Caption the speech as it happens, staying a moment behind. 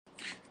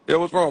Yeah,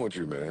 what's wrong with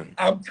you, man?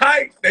 I'm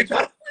tight. They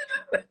try to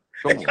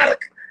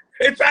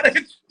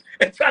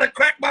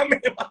crack my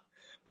man.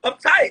 I'm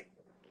tight.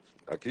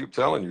 I keep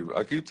telling you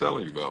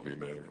about me,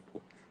 man.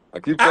 I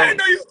didn't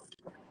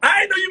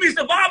know you be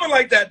surviving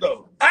like that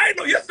though. I didn't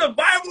know your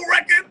survival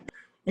record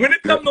when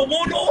it comes to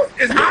warlords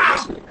is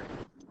high.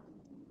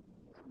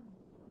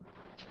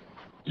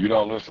 You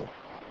don't listen.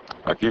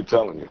 I keep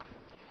telling you.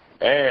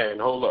 And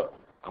hold up.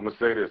 I'm gonna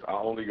say this. I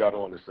only got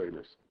on to say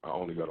this.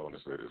 Hold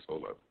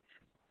up.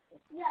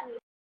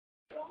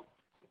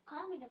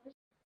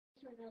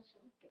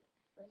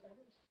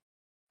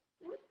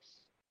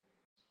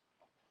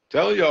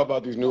 Telling y'all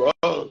about these new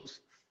Uggs.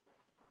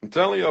 I'm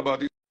telling y'all about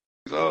these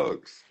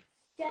Uggs.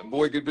 That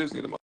boy get busy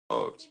in my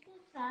Uggs.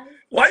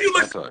 Why you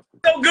look so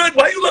good?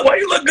 Why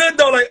you look good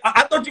though? Like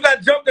I thought you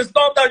got jumped and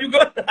stomped out. You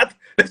good?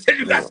 They said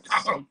you got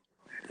stomped.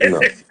 They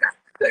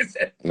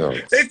said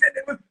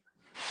it was.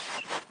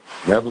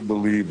 Never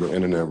believe the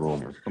internet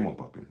rumors. Come on,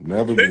 puppy.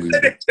 Never believe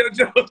it.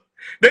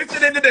 They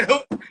said they did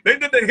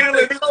the hill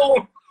and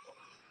home.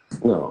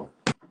 No.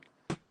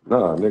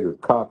 Nah,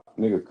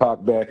 nigga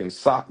cock back and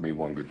sock me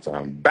one good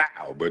time.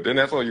 Bow. But then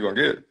that's all you're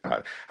gonna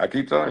get. I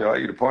keep telling you, I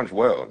eat a punch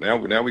well. Now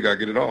we gotta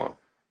get it on.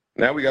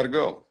 Now we gotta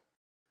go.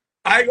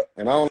 And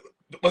I don't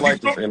like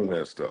this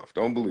internet stuff.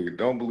 Don't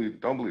believe all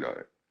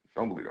that.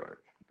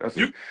 That's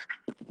it.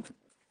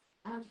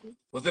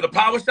 Was it a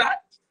power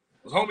shot?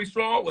 Was homie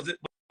strong? Was it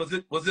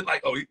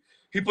like, oh,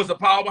 he put some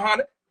power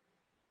behind it?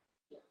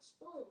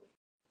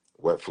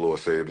 Wet floor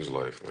saved his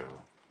life, man.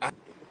 I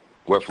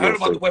heard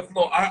about the wet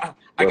floor. I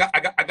got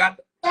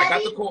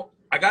the call.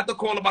 I got the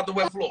call about the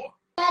wet floor.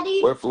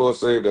 Wet floor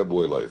saved that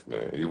boy life,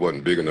 man. He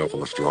wasn't big enough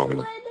or strong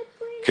enough.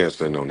 Can't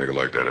send no nigga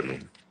like that at me.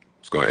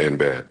 It's gonna end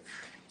bad.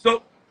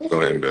 So it's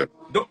gonna end bad.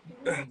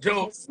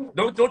 Joe,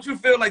 don't you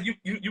feel like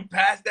you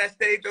passed that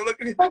stage? Joe,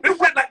 look at this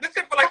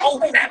shit for like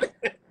 07.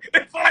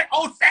 It's for like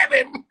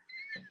 07.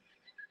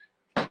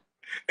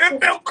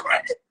 It felt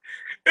crazy.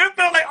 It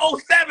felt like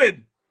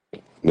 07.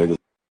 Niggas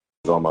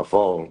on my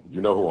phone.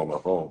 You know who on my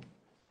phone.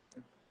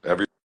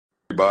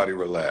 Everybody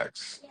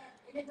relax.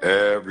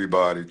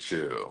 Everybody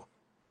chill.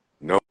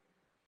 No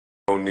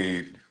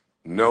need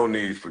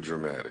for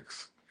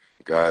dramatics.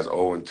 Guys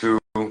 0-2.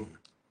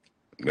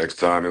 Next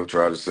time he'll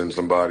try to send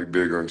somebody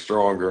bigger and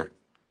stronger,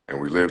 and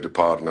we live to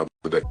pot another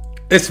day.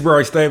 It's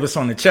Royce Davis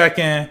on the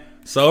check-in.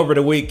 So over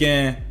the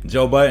weekend,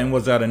 Joe Budden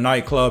was at a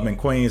nightclub in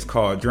Queens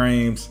called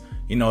Dreams.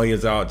 You know, he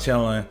was out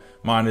chilling,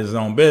 minding his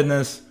own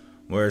business,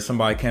 where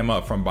somebody came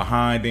up from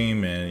behind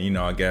him and, you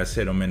know, I guess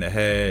hit him in the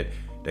head.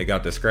 They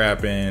got the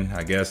scrapping.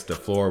 I guess the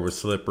floor was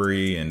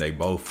slippery and they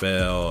both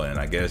fell. And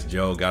I guess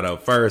Joe got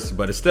up first,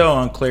 but it's still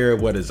unclear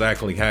what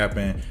exactly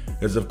happened.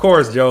 Because of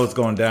course, Joe's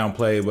going to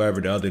downplay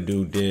whatever the other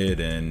dude did.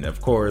 And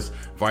of course,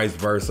 vice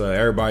versa.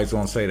 Everybody's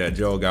going to say that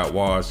Joe got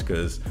washed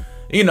because,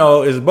 you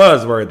know, it's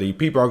buzzworthy.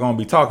 People are going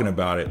to be talking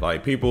about it.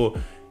 Like people,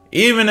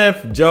 even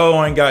if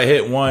Joe ain't got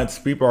hit once,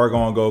 people are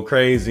going to go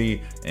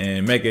crazy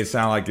and make it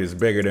sound like it's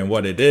bigger than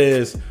what it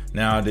is.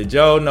 Now, did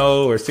Joe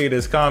know or see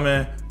this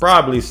coming?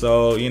 Probably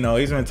so. You know,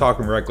 he's been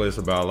talking reckless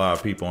about a lot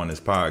of people on his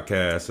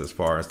podcast as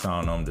far as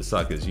telling them to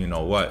suck his you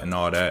know what and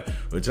all that,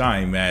 which I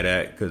ain't mad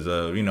at because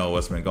of, you know,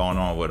 what's been going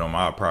on with him.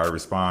 I'll probably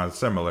respond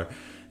similar.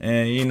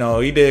 And, you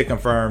know, he did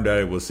confirm that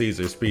it was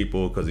Caesar's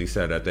people because he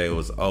said that they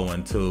was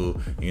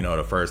 0-2, you know,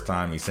 the first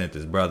time he sent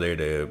his brother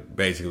to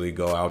basically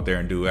go out there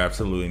and do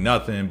absolutely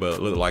nothing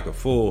but look like a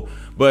fool.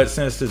 But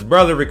since his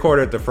brother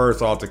recorded the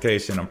first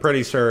altercation, I'm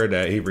pretty sure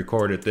that he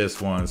recorded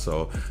this one.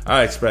 So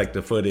I expect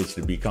the footage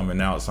to be coming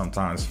out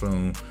sometime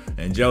soon.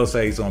 And Joe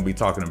says he's going to be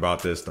talking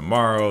about this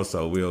tomorrow.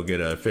 So we'll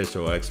get an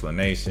official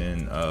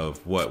explanation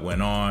of what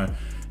went on.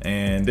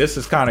 And this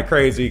is kind of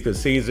crazy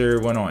because Caesar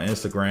went on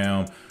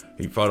Instagram.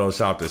 He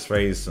photoshopped his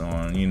face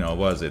on, you know,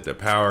 was it the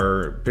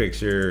power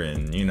picture?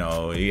 And, you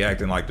know, he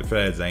acting like the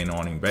feds ain't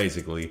on him,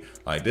 basically.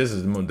 Like, this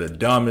is the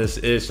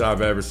dumbest ish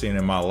I've ever seen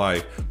in my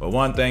life. But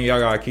one thing y'all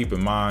gotta keep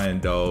in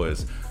mind, though,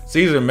 is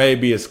Caesar may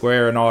be a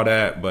square and all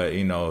that, but,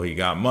 you know, he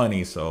got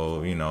money.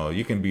 So, you know,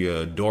 you can be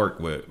a dork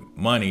with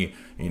money.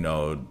 You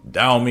know,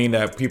 that don't mean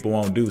that people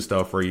won't do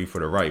stuff for you for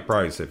the right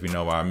price, if you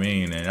know what I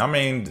mean. And I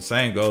mean, the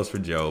same goes for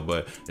Joe,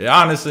 but it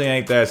honestly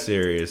ain't that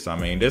serious. I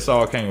mean, this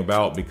all came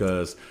about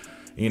because,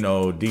 you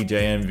know,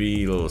 DJ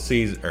Envy, Little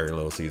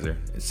Caesar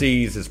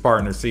sees his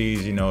partner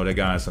sees, you know, they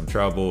got in some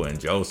trouble and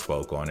Joe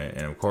spoke on it.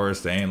 And of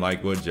course, they ain't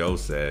like what Joe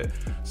said.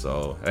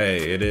 So,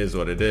 hey, it is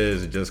what it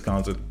is. It just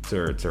comes with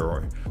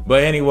territory.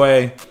 But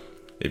anyway,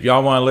 if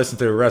y'all want to listen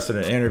to the rest of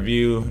the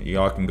interview,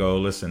 y'all can go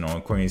listen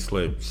on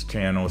QueenzFlip's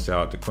channel.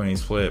 Shout out to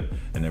QueenzFlip.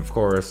 And of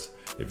course,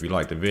 if you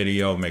like the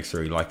video, make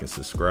sure you like and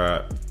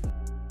subscribe.